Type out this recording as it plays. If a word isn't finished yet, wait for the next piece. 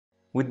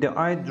With the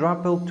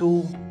Eyedropper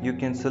tool, you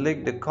can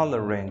select the color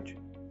range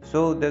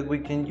so that we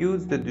can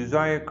use the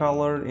desired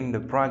color in the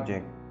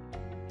project.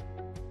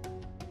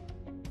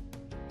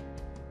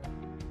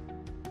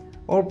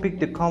 Or pick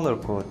the color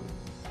code,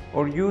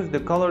 or use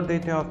the color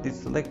data of the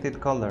selected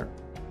color.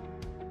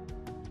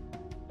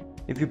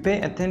 If you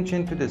pay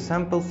attention to the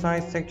sample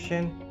size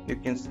section, you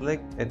can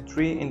select a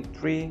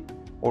 3x3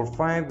 or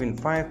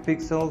 5x5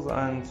 pixels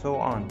and so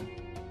on,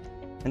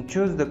 and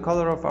choose the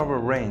color of our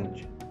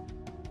range.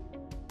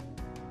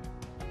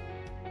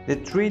 The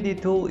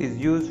 3D tool is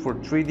used for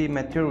 3D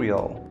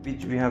material,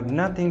 which we have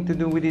nothing to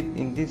do with it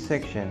in this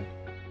section.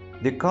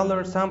 The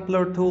Color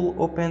Sampler tool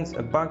opens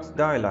a box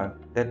dialog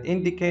that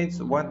indicates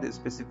what the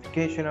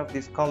specification of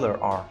this color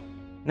are.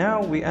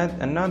 Now we add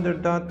another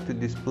dot to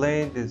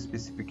display the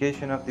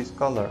specification of this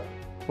color.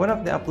 One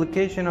of the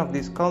applications of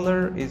this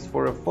color is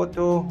for a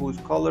photo whose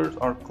colors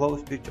are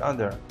close to each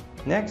other.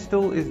 Next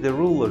tool is the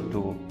Ruler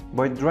tool.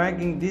 By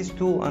dragging this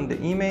tool on the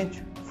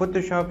image,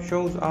 Photoshop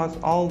shows us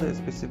all the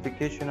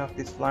specification of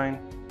this line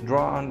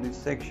drawn on this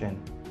section.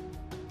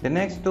 The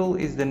next tool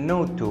is the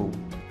Node tool.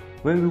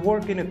 When we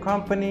work in a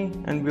company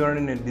and we are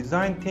in a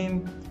design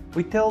team,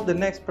 we tell the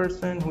next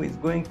person who is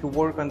going to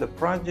work on the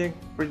project,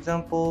 for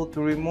example,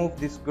 to remove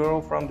this girl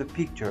from the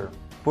picture.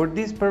 For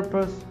this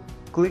purpose,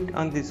 click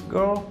on this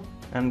girl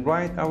and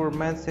write our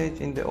message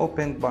in the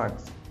opened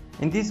box.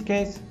 In this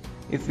case,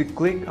 if we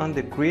click on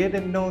the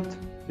created note,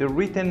 the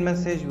written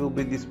message will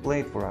be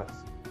displayed for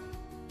us.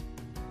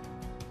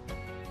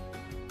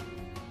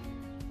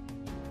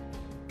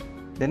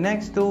 The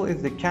next tool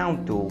is the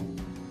Count tool,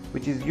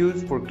 which is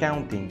used for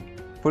counting.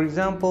 For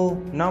example,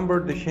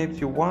 number the shapes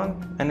you want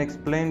and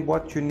explain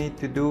what you need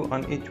to do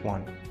on each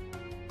one.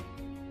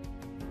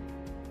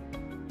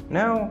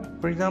 Now,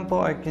 for example,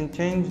 I can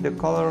change the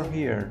color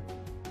here.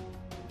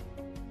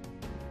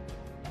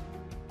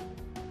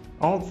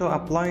 Also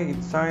apply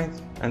its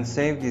size and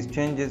save these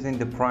changes in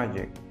the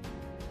project.